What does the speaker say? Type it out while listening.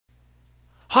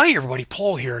Hi everybody,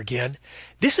 Paul here again.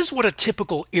 This is what a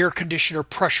typical air conditioner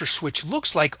pressure switch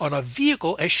looks like on a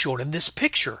vehicle as shown in this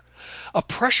picture. A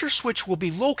pressure switch will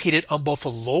be located on both the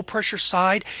low pressure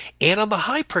side and on the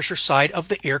high pressure side of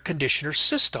the air conditioner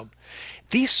system.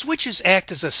 These switches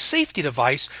act as a safety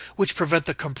device which prevent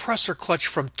the compressor clutch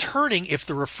from turning if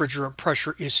the refrigerant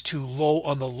pressure is too low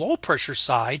on the low pressure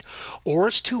side or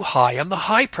is too high on the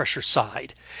high pressure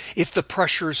side. If the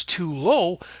pressure is too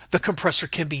low, the compressor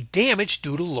can be damaged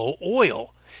due to low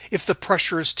oil. If the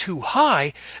pressure is too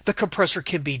high, the compressor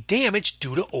can be damaged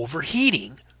due to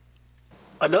overheating.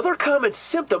 Another common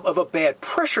symptom of a bad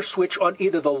pressure switch on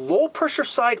either the low pressure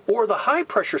side or the high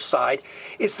pressure side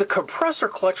is the compressor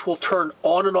clutch will turn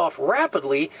on and off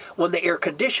rapidly when the air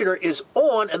conditioner is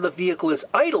on and the vehicle is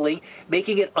idling,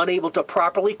 making it unable to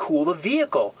properly cool the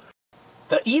vehicle.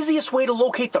 The easiest way to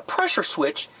locate the pressure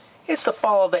switch is to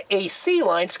follow the AC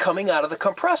lines coming out of the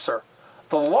compressor.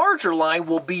 The larger line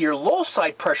will be your low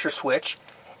side pressure switch,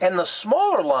 and the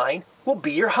smaller line will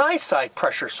be your high side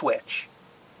pressure switch.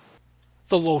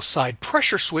 The low side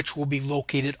pressure switch will be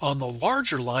located on the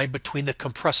larger line between the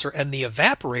compressor and the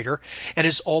evaporator and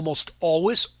is almost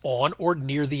always on or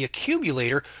near the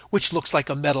accumulator, which looks like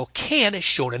a metal can as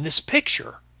shown in this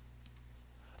picture.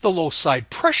 The low side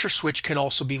pressure switch can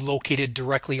also be located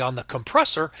directly on the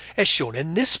compressor as shown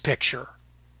in this picture.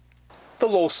 The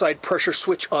low side pressure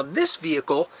switch on this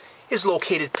vehicle is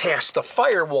located past the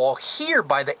firewall here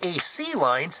by the AC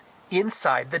lines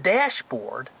inside the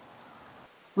dashboard.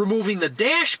 Removing the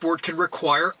dashboard can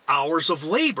require hours of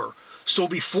labor, so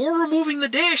before removing the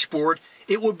dashboard,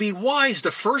 it would be wise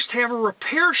to first have a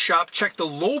repair shop check the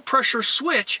low pressure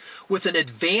switch with an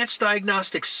advanced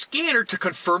diagnostic scanner to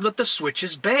confirm that the switch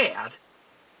is bad.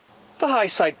 The high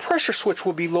side pressure switch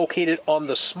will be located on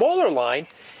the smaller line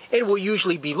and will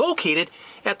usually be located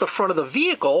at the front of the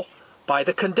vehicle by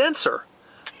the condenser.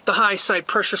 The high side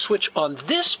pressure switch on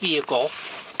this vehicle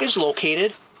is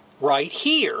located right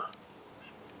here.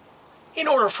 In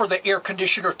order for the air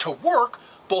conditioner to work,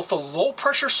 both the low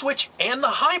pressure switch and the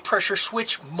high pressure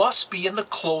switch must be in the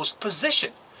closed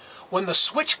position. When the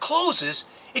switch closes,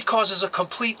 it causes a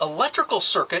complete electrical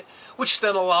circuit, which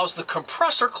then allows the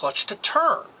compressor clutch to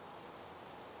turn.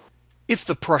 If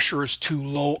the pressure is too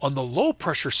low on the low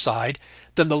pressure side,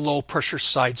 then the low pressure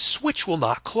side switch will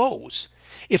not close.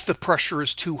 If the pressure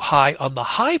is too high on the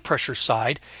high pressure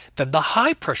side, then the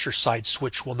high pressure side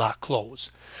switch will not close.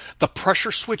 The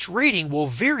pressure switch rating will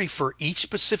vary for each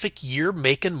specific year,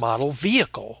 make, and model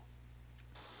vehicle.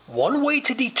 One way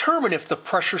to determine if the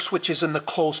pressure switch is in the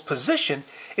closed position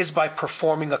is by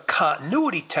performing a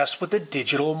continuity test with a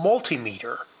digital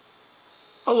multimeter.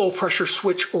 A low pressure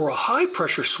switch or a high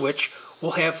pressure switch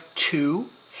will have 2,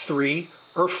 3,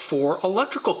 or 4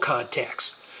 electrical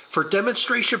contacts. For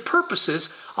demonstration purposes,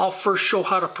 I'll first show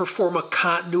how to perform a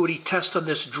continuity test on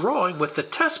this drawing with the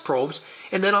test probes,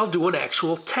 and then I'll do an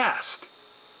actual test.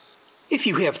 If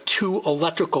you have 2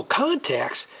 electrical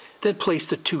contacts, then place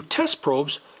the 2 test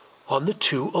probes on the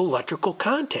 2 electrical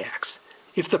contacts.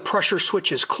 If the pressure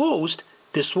switch is closed,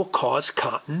 this will cause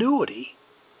continuity.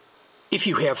 If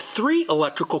you have 3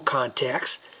 electrical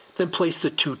contacts, then place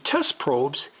the 2 test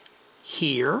probes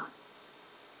here,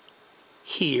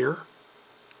 here,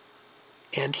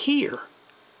 and here.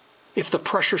 If the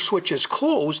pressure switch is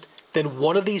closed, then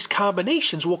one of these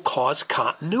combinations will cause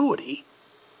continuity.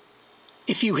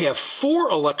 If you have 4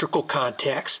 electrical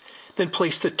contacts, then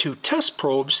place the 2 test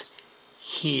probes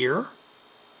here,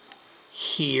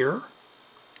 here,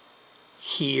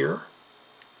 here,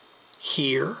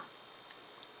 here,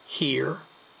 here,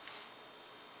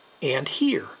 and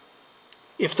here.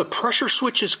 If the pressure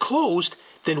switch is closed,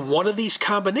 then one of these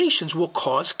combinations will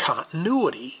cause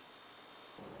continuity.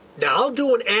 Now I'll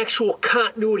do an actual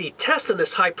continuity test on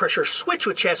this high pressure switch,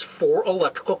 which has 4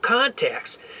 electrical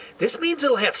contacts. This means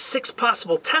it'll have 6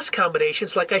 possible test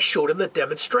combinations like I showed in the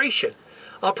demonstration.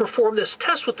 I'll perform this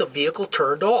test with the vehicle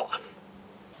turned off.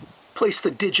 Place the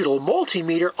digital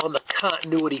multimeter on the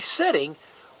continuity setting,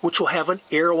 which will have an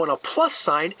arrow and a plus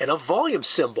sign and a volume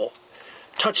symbol.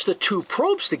 Touch the 2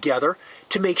 probes together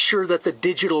to make sure that the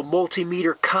digital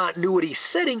multimeter continuity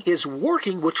setting is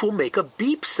working, which will make a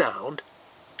beep sound.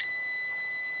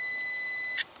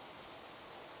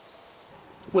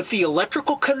 With the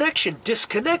electrical connection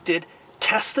disconnected,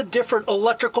 test the different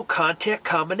electrical contact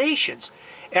combinations.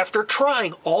 After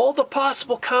trying all the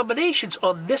possible combinations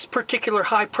on this particular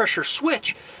high pressure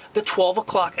switch, the 12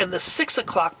 o'clock and the 6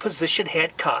 o'clock position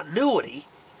had continuity.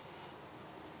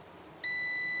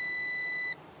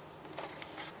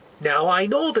 Now I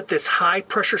know that this high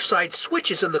pressure side switch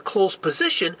is in the closed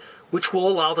position, which will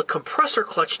allow the compressor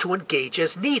clutch to engage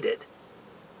as needed.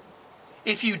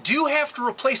 If you do have to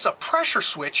replace a pressure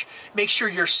switch, make sure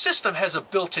your system has a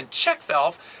built-in check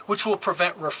valve, which will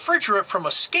prevent refrigerant from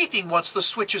escaping once the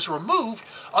switch is removed.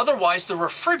 Otherwise, the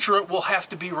refrigerant will have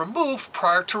to be removed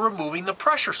prior to removing the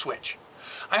pressure switch.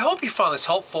 I hope you found this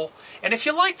helpful, and if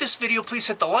you like this video, please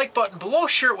hit the like button below,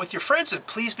 share it with your friends, and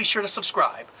please be sure to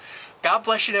subscribe. God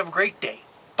bless you and have a great day.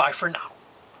 Bye for now.